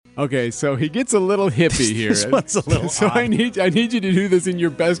Okay, so he gets a little hippie here. This one's a little So odd. I need you to do this in your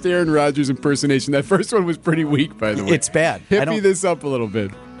best Aaron Rodgers impersonation. That first one was pretty weak, by the way. It's bad. Hippie this up a little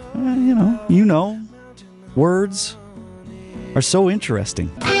bit. You know, words are so interesting.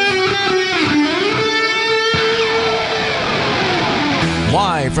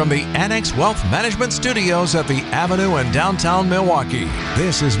 Live from the Annex Wealth Management Studios at the Avenue in downtown Milwaukee,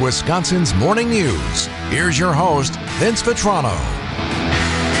 this is Wisconsin's Morning News. Here's your host, Vince Vitrano.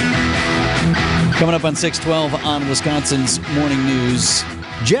 Coming up on 612 on Wisconsin's Morning News,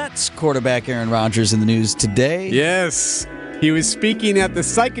 Jets quarterback Aaron Rodgers in the news today. Yes. He was speaking at the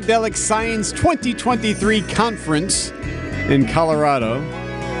Psychedelic Science 2023 conference in Colorado.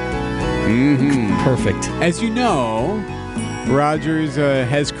 Perfect. As you know, Rodgers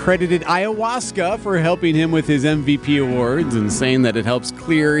has credited ayahuasca for helping him with his MVP awards and saying that it helps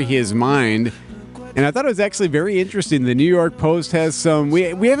clear his mind. And I thought it was actually very interesting. The New York Post has some...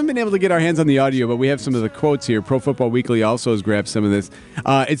 We haven't been able to get our hands on the audio, but we have some of the quotes here. Pro Football Weekly also has grabbed some of this.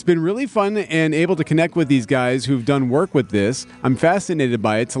 It's been really fun and able to connect with these guys who've done work with this. I'm fascinated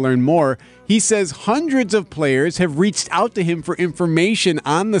by it to learn more. He says hundreds of players have reached out to him for information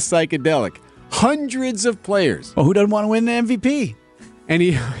on the psychedelic. Hundreds of players. Well, who doesn't want to win the MVP? And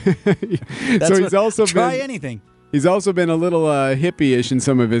he... so he's also try been... anything. He's also been a little hippie-ish in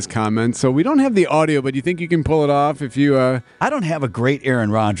some of his comments, so we don't have the audio, but you think you can pull it off if you... I don't have a great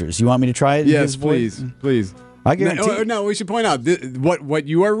Aaron Rodgers. You want me to try it? Yes, his voice? please. I guarantee. No, we should point out, what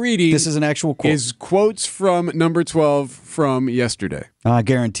you are reading... This is an actual quote. ...is quotes from number 12 from yesterday. I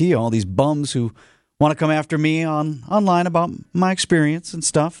guarantee you, all these bums who want to come after me online about my experience and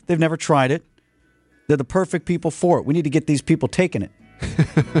stuff, they've never tried it. They're the perfect people for it. We need to get these people taking it.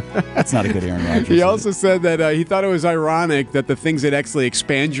 That's not a good Aaron Rodgers. He also said that he thought it was ironic that the things that actually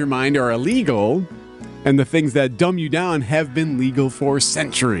expand your mind are illegal and the things that dumb you down have been legal for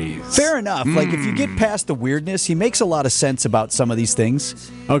centuries. Fair enough. Like, if you get past the weirdness, he makes a lot of sense about some of these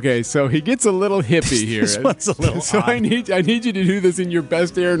things. Okay, so he gets a little hippie here. This one's a little So odd. I need you to do this in your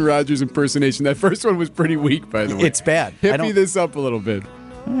best Aaron Rodgers impersonation. That first one was pretty weak, by the way. It's bad. Hippie this up a little bit.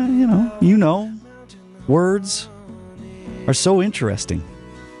 You know, words are so interesting.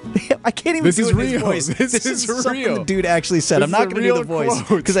 I can't even This do is it in his real. voice. This is something real. the dude actually said. This I'm not is a going to do the real voice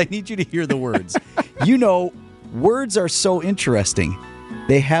quote. because I need you to hear the words. You know, words are so interesting.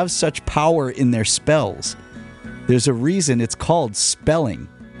 They have such power in their spells. There's a reason it's called spelling.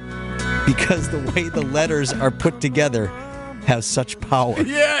 Because the way the letters are put together have such power.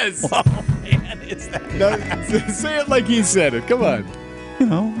 Yes! Oh, man, is that... No, say it like he said it. Come on. You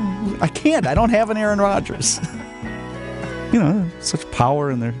know, I can't. I don't have an Aaron Rodgers. Such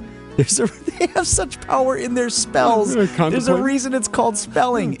power in their... They have such power in their spells. There's a reason it's called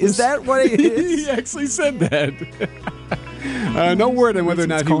spelling. Is that what it is? He actually said that. No word on whether or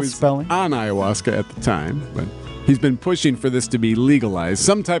not he was spelling? on ayahuasca at the time, but he's been pushing for this to be legalized.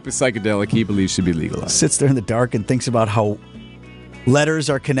 Some type of psychedelic he believes should be legalized. Sits there in the dark and thinks about how letters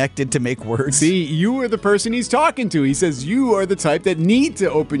are connected to make words. See, you are the person he's talking to. He says you are the type that need to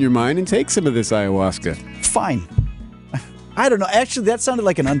open your mind and take some of this ayahuasca. Fine. I don't know. Actually, that sounded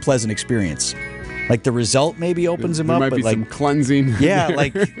like an unpleasant experience. Like the result maybe opens him There up, might but be like some cleansing. yeah,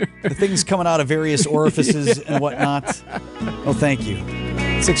 like the things coming out of various orifices and whatnot. Oh, thank you.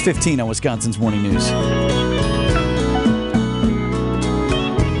 6:15 on Wisconsin's Morning News.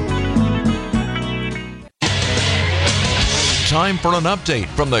 Time for an update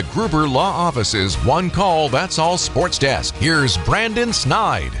from the Gruber Law Office's One Call, That's All Sports Desk. Here's Brandon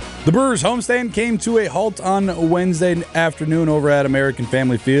Snide. The Brewers homestand came to a halt on Wednesday afternoon over at American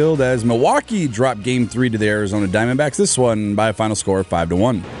Family Field as Milwaukee dropped Game 3 to the Arizona Diamondbacks. This one by a final score of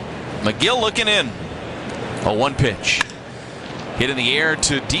 5-1. McGill looking in. A one pitch. Hit in the air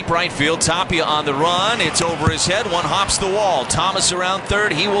to deep right field. Tapia on the run. It's over his head. One hops the wall. Thomas around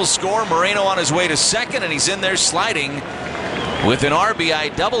third. He will score. Moreno on his way to second, and he's in there sliding with an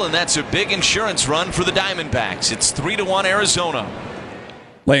RBI double, and that's a big insurance run for the Diamondbacks. It's 3-1 Arizona.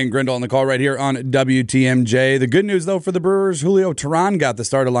 Lane Grindle on the call right here on WTMJ. The good news, though, for the Brewers, Julio Teheran got the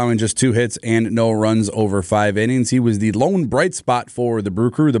start, allowing just 2 hits and no runs over 5 innings. He was the lone bright spot for the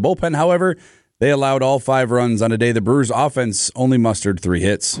Brew Crew. The bullpen, however, they allowed all 5 runs on a day the Brewers' offense only mustered 3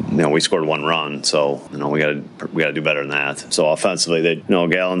 hits. We scored 1 run, so we got to do better than that. So offensively,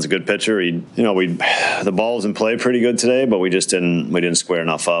 Gallen's a good pitcher. The ball was in play pretty good today, but we didn't square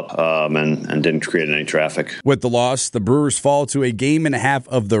enough up and didn't create any traffic. With the loss, the Brewers fall to a game and a half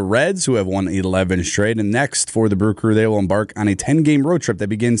of the Reds, who have won 11 straight. And next for the Brew Crew, they will embark on a 10-game road trip that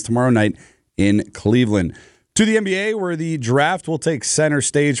begins tomorrow night in Cleveland. To the NBA, where the draft will take center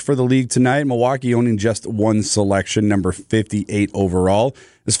stage for the league tonight. Milwaukee owning just one selection, number 58 overall.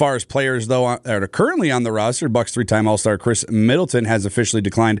 As far as players, though, that are currently on the roster, Bucks three-time All-Star Chris Middleton has officially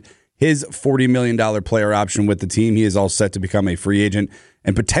declined his $40 million player option with the team. He is all set to become a free agent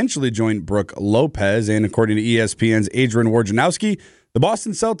and potentially join Brooke Lopez. And according to ESPN's Adrian Wojnarowski, the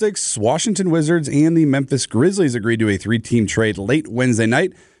Boston Celtics, Washington Wizards, and the Memphis Grizzlies agreed to a three-team trade late Wednesday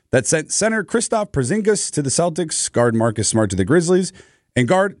night that sent center Kristaps Porzingis to the Celtics, guard Marcus Smart to the Grizzlies, and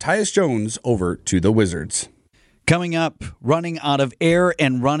guard Tyus Jones over to the Wizards. Coming up, running out of air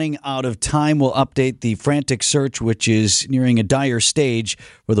and running out of time. We'll update the frantic search, which is nearing a dire stage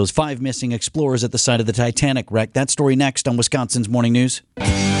for those 5 missing explorers at the site of the Titanic wreck. That story next on Wisconsin's Morning News.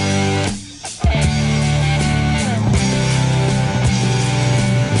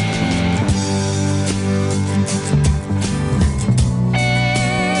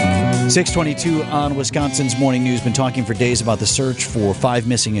 622 on Wisconsin's Morning News. Been talking for days about the search for 5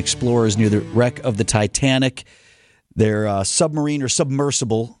 missing explorers near the wreck of the Titanic. Their submarine or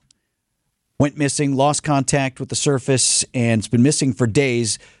submersible went missing, lost contact with the surface, and it's been missing for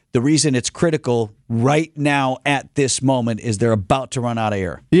days. The reason it's critical right now at this moment is they're about to run out of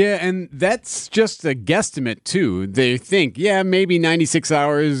air. Yeah, and that's just a guesstimate, too. They think, maybe 96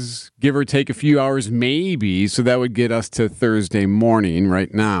 hours, give or take a few hours, maybe. So that would get us to Thursday morning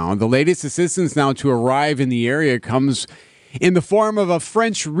right now. The latest assistance now to arrive in the area comes in the form of a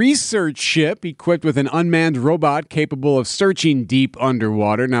French research ship equipped with an unmanned robot capable of searching deep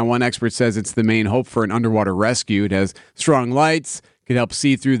underwater. Now, one expert says it's the main hope for an underwater rescue. It has strong lights, could help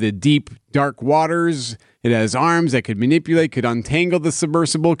see through the deep, dark waters. It has arms that could manipulate, could untangle the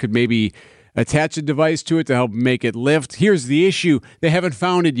submersible, could maybe attach a device to it to help make it lift. Here's the issue. They haven't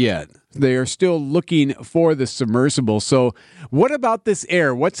found it yet. They are still looking for the submersible. So what about this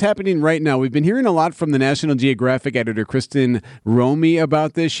air? What's happening right now? We've been hearing a lot from the National Geographic editor, Kristen Romy,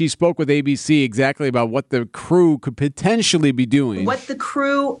 about this. She spoke with ABC exactly about what the crew could potentially be doing. What the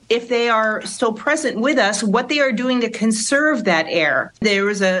crew, if they are still present with us, what they are doing to conserve that air. There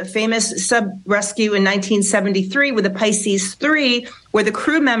was a famous sub-rescue in 1973 with the Pisces 3, where the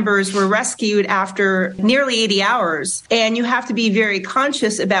crew members were rescued after nearly 80 hours. And you have to be very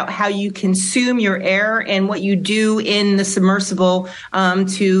conscious about how you consume your air and what you do in the submersible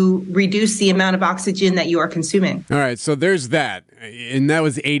to reduce the amount of oxygen that you are consuming. All right, so there's that. And that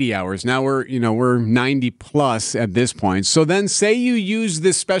was 80 hours. Now we're 90 plus at this point. So then say you use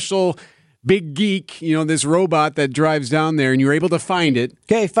this special big geek, this robot that drives down there, and you're able to find it.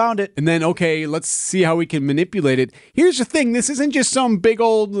 Okay, found it. And then, let's see how we can manipulate it. Here's the thing. This isn't just some big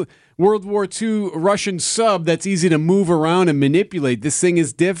old World War II Russian sub that's easy to move around and manipulate. This thing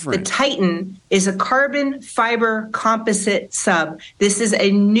is different. The Titan is a carbon fiber composite sub. This is a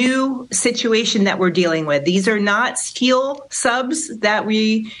new situation that we're dealing with. These are not steel subs that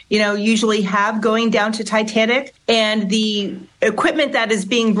we, usually have going down to Titanic. And the equipment that is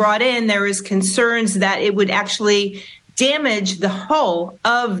being brought in, there is concerns that it would actually damage the hull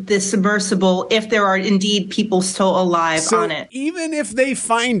of the submersible if there are indeed people still alive on it. Even if they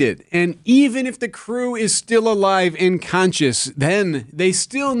find it, and even if the crew is still alive and conscious, then they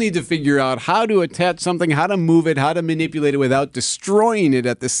still need to figure out how to attach something, how to move it, how to manipulate it without destroying it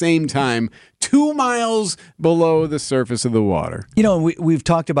at the same time 2 miles below the surface of the water. We've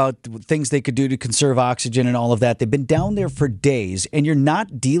talked about things they could do to conserve oxygen and all of that. They've been down there for days, and you're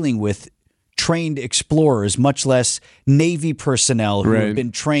not dealing with trained explorers, much less Navy personnel who have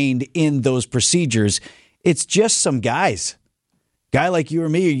been trained in those procedures. It's just some guy like you or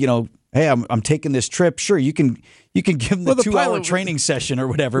me, hey, I'm taking this trip. Sure, you can give them the 2-hour training session or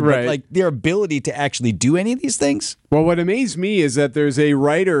whatever, but like their ability to actually do any of these things. Well, what amazed me is that there's a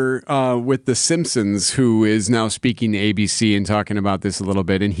writer with The Simpsons who is now speaking to ABC and talking about this a little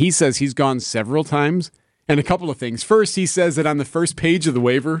bit, and he says he's gone several times, and a couple of things. First, he says that on the first page of the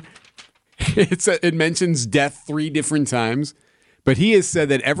waiver, it mentions death 3 different times, but he has said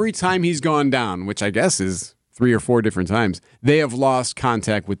that every time he's gone down, which I guess is 3 or 4 different times, they have lost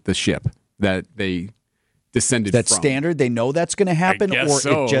contact with the ship that they descended That's from. standard? They know that's going to happen, or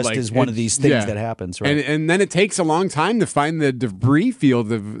so. It just is one of these things that happens, right? And then it takes a long time to find the debris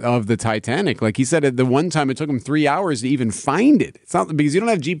field of the Titanic. Like he said, at the one time it took him 3 hours to even find it. It's not because you don't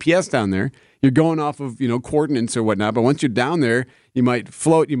have GPS down there. You're going off of coordinates or whatnot. But once you're down there, you might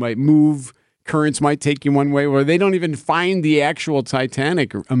float, you might move. Currents might take you one way, where they don't even find the actual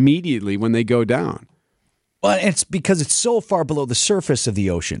Titanic immediately when they go down. Well, it's because it's so far below the surface of the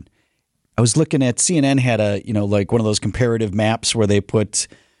ocean. I was looking at CNN had a, like one of those comparative maps where they put,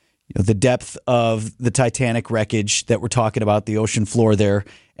 the depth of the Titanic wreckage that we're talking about, the ocean floor there,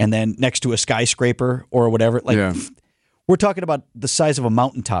 and then next to a skyscraper or whatever. We're talking about the size of a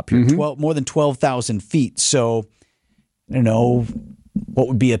mountaintop here, more than 12,000 feet. So, I don't know what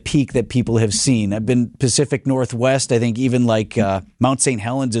would be a peak that people have seen. I've been Pacific Northwest. I think even Mount St.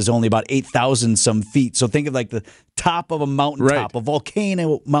 Helens is only about 8,000 some feet. So think of the top of a mountaintop, a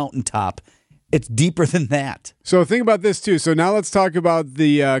volcano mountaintop. It's deeper than that. So think about this, too. So now let's talk about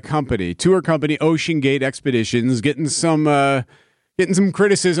the tour company, Ocean Gate Expeditions, getting some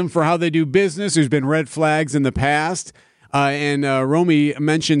criticism for how they do business. There's been red flags in the past. And Romy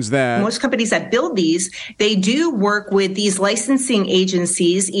mentions that most companies that build these, they do work with these licensing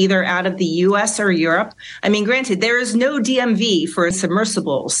agencies, either out of the U.S. or Europe. I mean, granted, there is no DMV for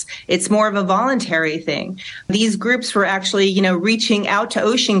submersibles. It's more of a voluntary thing. These groups were actually, reaching out to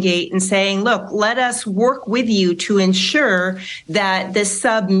Ocean Gate and saying, look, let us work with you to ensure that this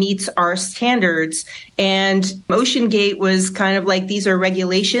sub meets our standards. And Ocean Gate was kind of like, these are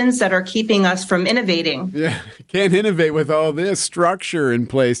regulations that are keeping us from innovating. Yeah, can't innovate with all this structure in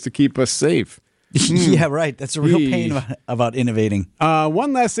place to keep us safe. Yeah, right. That's a real pain about innovating.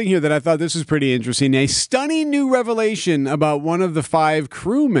 One last thing here that I thought this was pretty interesting. A stunning new revelation about one of the 5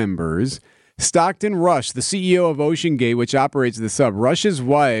 crew members, Stockton Rush, the CEO of Ocean Gate, which operates the sub. Rush's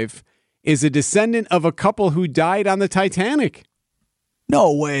wife is a descendant of a couple who died on the Titanic.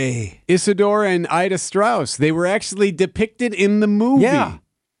 No way. Isidore and Ida Strauss. They were actually depicted in the movie. Yeah.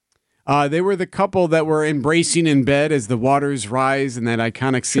 They were the couple that were embracing in bed as the waters rise in that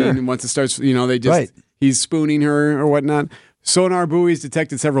iconic scene. And once it starts, he's spooning her or whatnot. Sonar buoys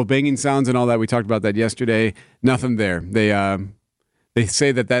detected several banging sounds and all that. We talked about that yesterday. Nothing there. They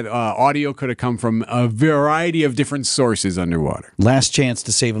say that audio could have come from a variety of different sources underwater. Last chance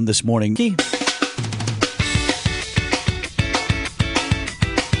to save them this morning.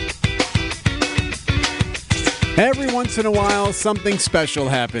 Every once in a while, something special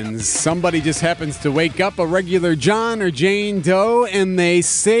happens. Somebody just happens to wake up a regular John or Jane Doe, and they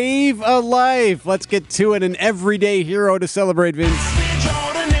save a life. Let's get to it. An everyday hero to celebrate, Vince.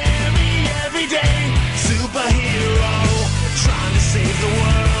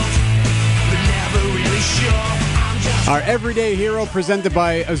 Our everyday hero presented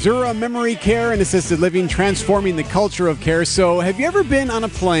by Azura Memory Care and Assisted Living, transforming the culture of care. So have you ever been on a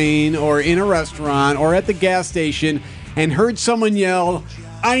plane or in a restaurant or at the gas station and heard someone yell,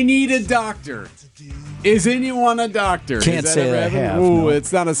 "I need a doctor"? Is anyone a doctor? Can't say I have. Ooh, no.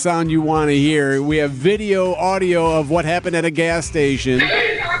 It's not a sound you want to hear. We have audio of what happened at a gas station.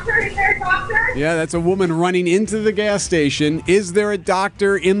 Hey, doctor, is there a doctor? Yeah, that's a woman running into the gas station. Is there a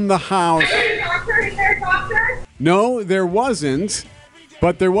doctor in the house? Hey, doctor, is there a doctor? No, there wasn't.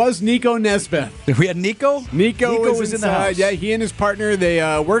 But there was Nico Nesbeth. We had Nico? Nico was in the house. Yeah, he and his partner, they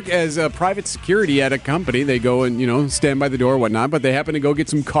work as private security at a company. They go and, stand by the door and whatnot, but they happen to go get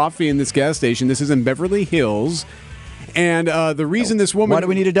some coffee in this gas station. This is in Beverly Hills. And the reason this woman... Why do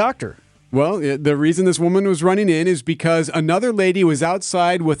we need a doctor? Well, the reason this woman was running in is because another lady was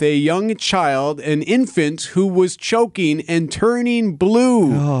outside with a young child, an infant, who was choking and turning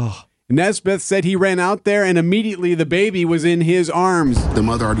blue. Oh. Nesbeth said he ran out there and immediately the baby was in his arms. The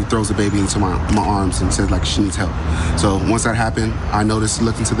mother already throws the baby into my arms and says she needs help. So once that happened, I noticed,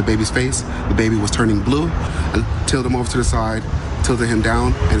 looked into the baby's face. The baby was turning blue. I tilted him over to the side, tilted him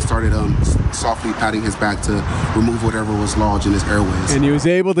down, and started softly patting his back to remove whatever was lodged in his airways. And he was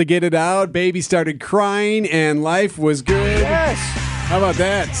able to get it out. Baby started crying and life was good. Yes. How about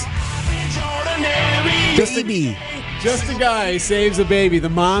that? Baby. Just a guy saves a baby. The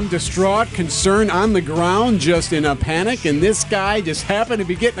mom distraught, concerned, on the ground, just in a panic. And this guy just happened to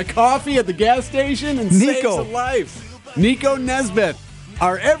be getting a coffee at the gas station and saves a life. Nico Nesbeth,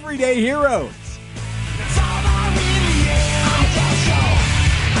 our everyday hero.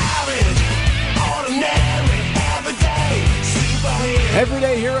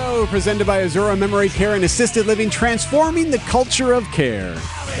 Everyday Hero, presented by Azura Memory Care and Assisted Living, transforming the culture of care.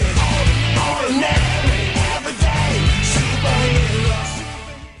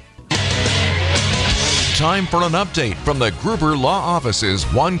 Time for an update from the Gruber Law Office's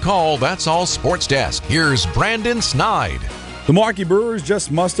One Call, That's All Sports Desk. Here's Brandon Snide. The Milwaukee Brewers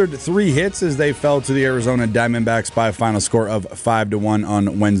just mustered 3 hits as they fell to the Arizona Diamondbacks by a final score of 5-1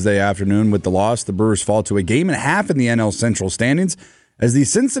 on Wednesday afternoon. With the loss, the Brewers fall to a game and a half in the NL Central standings as the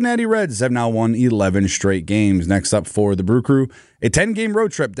Cincinnati Reds have now won 11 straight games. Next up for the Brew Crew, a 10-game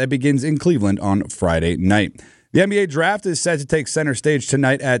road trip that begins in Cleveland on Friday night. The NBA draft is set to take center stage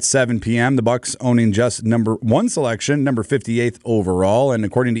tonight at 7 p.m. The Bucks owning just number 1 selection, number 58th overall. And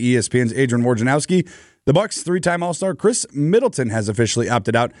according to ESPN's Adrian Wojnarowski, The Bucks' three-time All-Star Chris Middleton has officially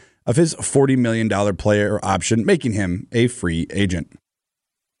opted out of his $40 million player option, making him a free agent.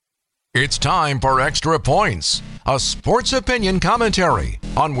 It's time for Extra Points, a sports opinion commentary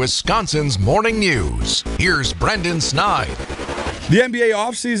on Wisconsin's morning news. Here's Brendan Snide. The NBA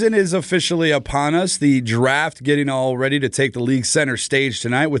offseason is officially upon us. The draft getting all ready to take the league center stage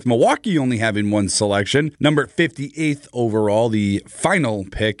tonight, with Milwaukee only having one selection, number 58th overall, the final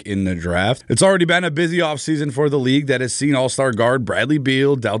pick in the draft. It's already been a busy offseason for the league that has seen All-Star guard Bradley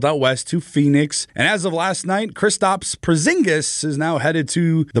Beal dealt out west to Phoenix. And as of last night, Kristaps Porzingis is now headed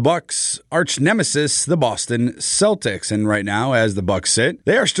to the Bucks' arch nemesis, the Boston Celtics. And right now, as the Bucks sit,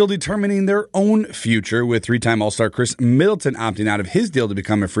 they are still determining their own future, with three-time All-Star Chris Middleton opting out of his deal to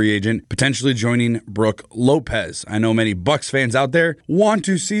become a free agent, potentially joining Brooke Lopez. I know many Bucks fans out there want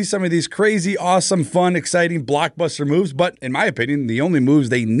to see some of these crazy, awesome, fun, exciting, blockbuster moves, but in my opinion, the only moves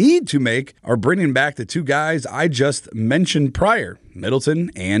they need to make are bringing back the two guys I just mentioned prior, Middleton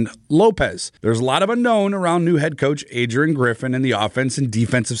and Lopez. There's a lot of unknown around new head coach Adrian Griffin and the offense and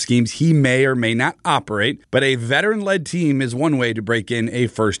defensive schemes he may or may not operate, but a veteran-led team is one way to break in a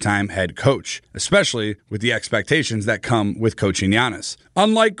first-time head coach, especially with the expectations that come with coaching Giannis.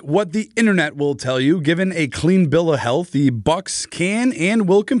 Unlike what the internet will tell you, given a clean bill of health, the Bucks can and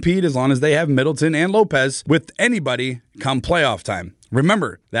will compete as long as they have Middleton and Lopez with anybody come playoff time.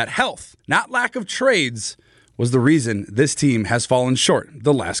 Remember that health, not lack of trades, was the reason this team has fallen short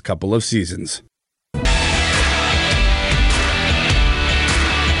the last couple of seasons.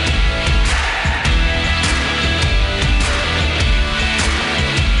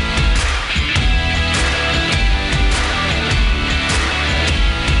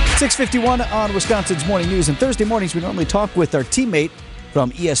 .651 on Wisconsin's Morning News. And Thursday mornings, we normally talk with our teammate from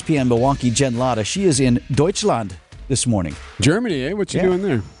ESPN Milwaukee, Jen Lada. She is in Deutschland this morning. Germany, eh? What you doing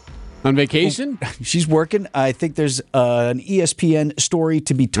there? On vacation? She's working. I think there's an ESPN story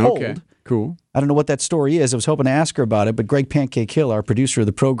to be told. Okay, cool. I don't know what that story is. I was hoping to ask her about it, but Greg Pancake Hill, our producer of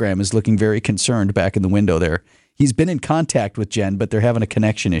the program, is looking very concerned back in the window there. He's been in contact with Jen, but they're having a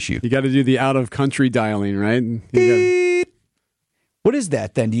connection issue. You got to do the out-of-country dialing, right? What is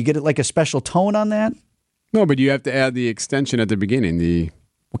that then? Do you get it like a special tone on that? No, but you have to add the extension at the beginning.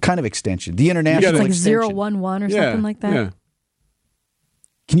 What kind of extension? The international like extension? 011 or something like that? Yeah.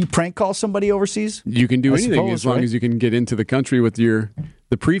 Can you prank call somebody overseas? You can do anything suppose, as long right? as you can get into the country with the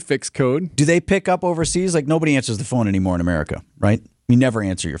prefix code. Do they pick up overseas? Like nobody answers the phone anymore in America, right? You never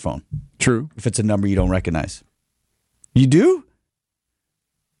answer your phone. True. If it's a number you don't recognize. You do?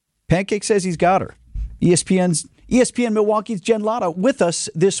 Pancake says he's got her. ESPN Milwaukee's Jen Lada with us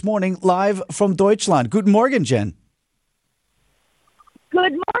this morning live from Deutschland. Guten Morgen, Jen.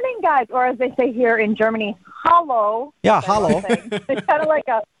 Good morning, guys. Or as they say here in Germany, hallo. Yeah, hallo. It's kind of like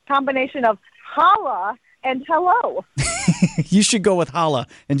a combination of holla and hello. You should go with holla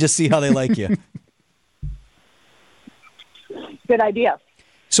and just see how they like you. Good idea.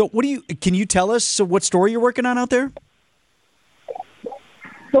 So can you tell us what story you're working on out there?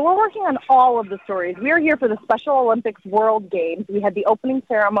 So we're working on all of the stories. We are here for the Special Olympics World Games. We had the opening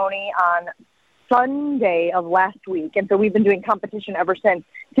ceremony on Sunday of last week, and so we've been doing competition ever since.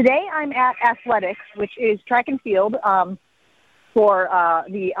 Today I'm at athletics, which is track and field for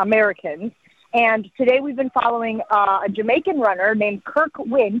the Americans. And today we've been following a Jamaican runner named Kirk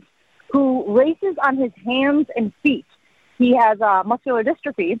Wint, who races on his hands and feet. He has muscular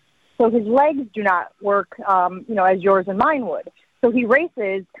dystrophy, so his legs do not work, as yours and mine would. So he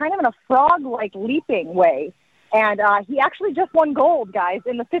races kind of in a frog-like leaping way. And he actually just won gold, guys,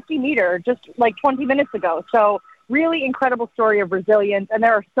 in the 50-meter just like 20 minutes ago. So really incredible story of resilience. And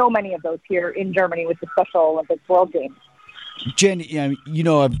there are so many of those here in Germany with the Special Olympics World Games. Jen,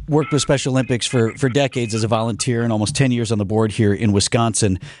 I've worked with Special Olympics for decades as a volunteer and almost 10 years on the board here in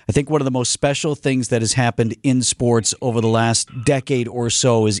Wisconsin. I think one of the most special things that has happened in sports over the last decade or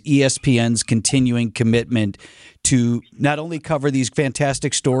so is ESPN's continuing commitment to not only cover these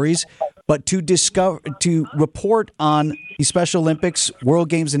fantastic stories, but to report on the Special Olympics, World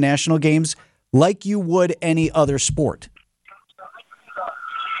Games, and National Games like you would any other sport.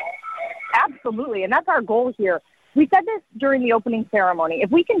 Absolutely, and that's our goal here. We said this during the opening ceremony.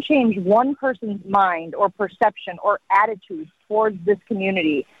 If we can change one person's mind or perception or attitude towards this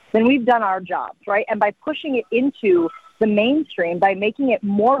community, then we've done our jobs, right? And by pushing it into the mainstream, by making it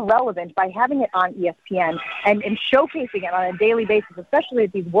more relevant, by having it on ESPN and showcasing it on a daily basis, especially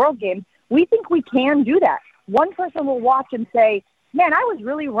at these World Games, we think we can do that. One person will watch and say, man, I was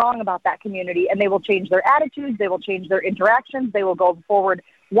really wrong about that community, and they will change their attitudes, they will change their interactions, they will go forward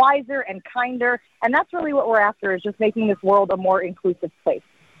wiser and kinder, and that's really what we're after, is just making this world a more inclusive place.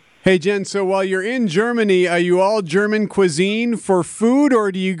 Hey, Jen, so while you're in Germany, are you all German cuisine for food,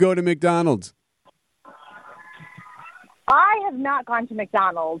 or do you go to McDonald's? I have not gone to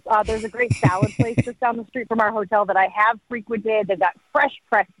McDonald's. There's a great salad place just down the street from our hotel that I have frequented. They've got fresh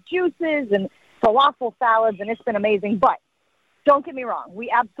pressed juices and falafel salads, and it's been amazing. But don't get me wrong.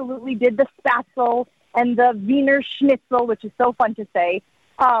 We absolutely did the Spatzel and the Wiener Schnitzel, which is so fun to say.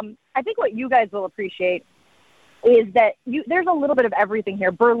 I think what you guys will appreciate is that there's a little bit of everything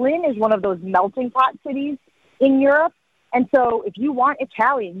here. Berlin is one of those melting pot cities in Europe. And so if you want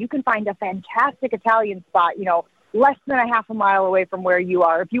Italian, you can find a fantastic Italian spot, less than a half a mile away from where you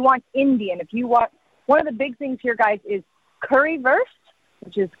are. If you want Indian, one of the big things here, guys, is currywurst,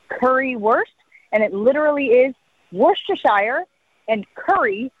 which is currywurst. And it literally is Worcestershire and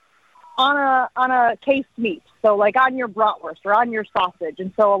curry on a cased meat. So like on your bratwurst or on your sausage.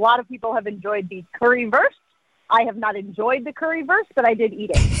 And so a lot of people have enjoyed the currywurst. I have not enjoyed the currywurst, but I did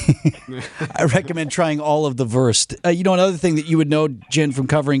eat it. I recommend trying all of the wurst. Another thing that you would know, Jen, from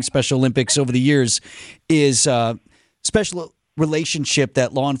covering Special Olympics over the years is special relationship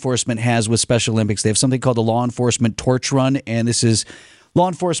that law enforcement has with Special Olympics. They have something called the Law Enforcement Torch Run, and this is law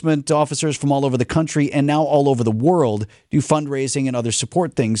enforcement officers from all over the country and now all over the world do fundraising and other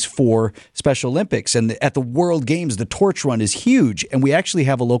support things for Special Olympics. And at the World Games, the Torch Run is huge, and we actually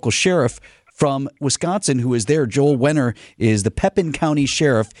have a local sheriff from Wisconsin who is there. Joel Wenner is the Pepin County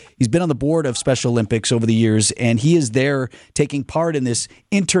Sheriff. He's been on the board of Special Olympics over the years, and he is there taking part in this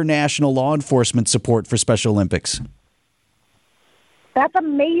international law enforcement support for Special Olympics. That's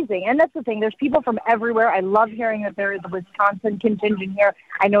amazing. And that's the thing. There's people from everywhere. I love hearing that there is a Wisconsin contingent here.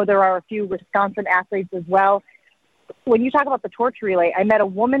 I know there are a few Wisconsin athletes as well. When you talk about the torch relay, I met a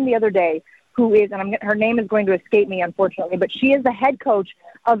woman the other day who is, and her name is going to escape me, unfortunately, but she is the head coach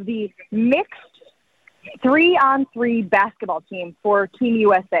of the mixed 3-on-3 basketball team for Team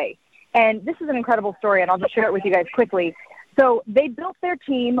USA. And this is an incredible story, and I'll just share it with you guys quickly. So they built their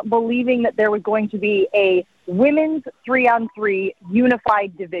team believing that there was going to be a women's 3-on-3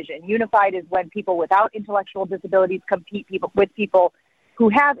 unified division. Unified is when people without intellectual disabilities compete with people who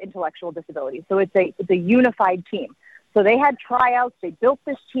have intellectual disabilities. So it's a unified team. So they had tryouts. They built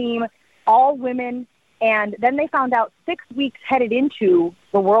this team, all women, and then they found out 6 weeks headed into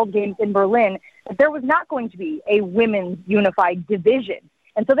the World Games in Berlin that there was not going to be a women's unified division.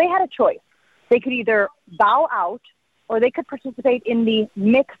 And so they had a choice. They could either bow out or they could participate in the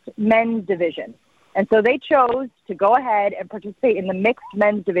mixed men's division. And so they chose to go ahead and participate in the mixed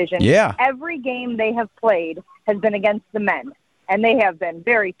men's division. Yeah. Every game they have played has been against the men. And they have been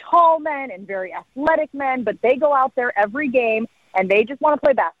very tall men and very athletic men, but they go out there every game and they just want to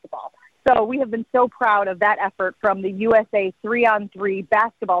play basketball. So we have been so proud of that effort from the USA 3-on-3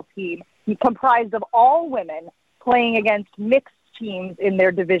 basketball team, comprised of all women playing against mixed teams in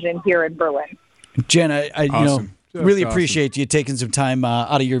their division here in Berlin. Jen, I Awesome. really That's appreciate you taking some time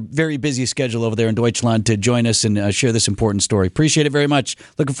out of your very busy schedule over there in Deutschland to join us and share this important story. Appreciate it very much.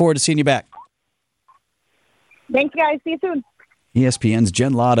 Looking forward to seeing you back. Thanks, guys. See you soon. ESPN's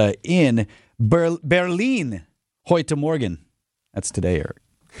Jen Lada in Berlin. Heute Morgen. That's today, Eric.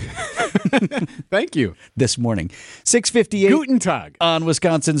 Thank you. This morning. 6:58 Guten Tag. on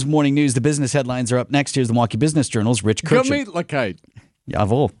Wisconsin's Morning News. The business headlines are up next. Here's the Milwaukee Business Journal's Rich Kirchner. Gemütlichkeit.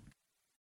 Jawohl.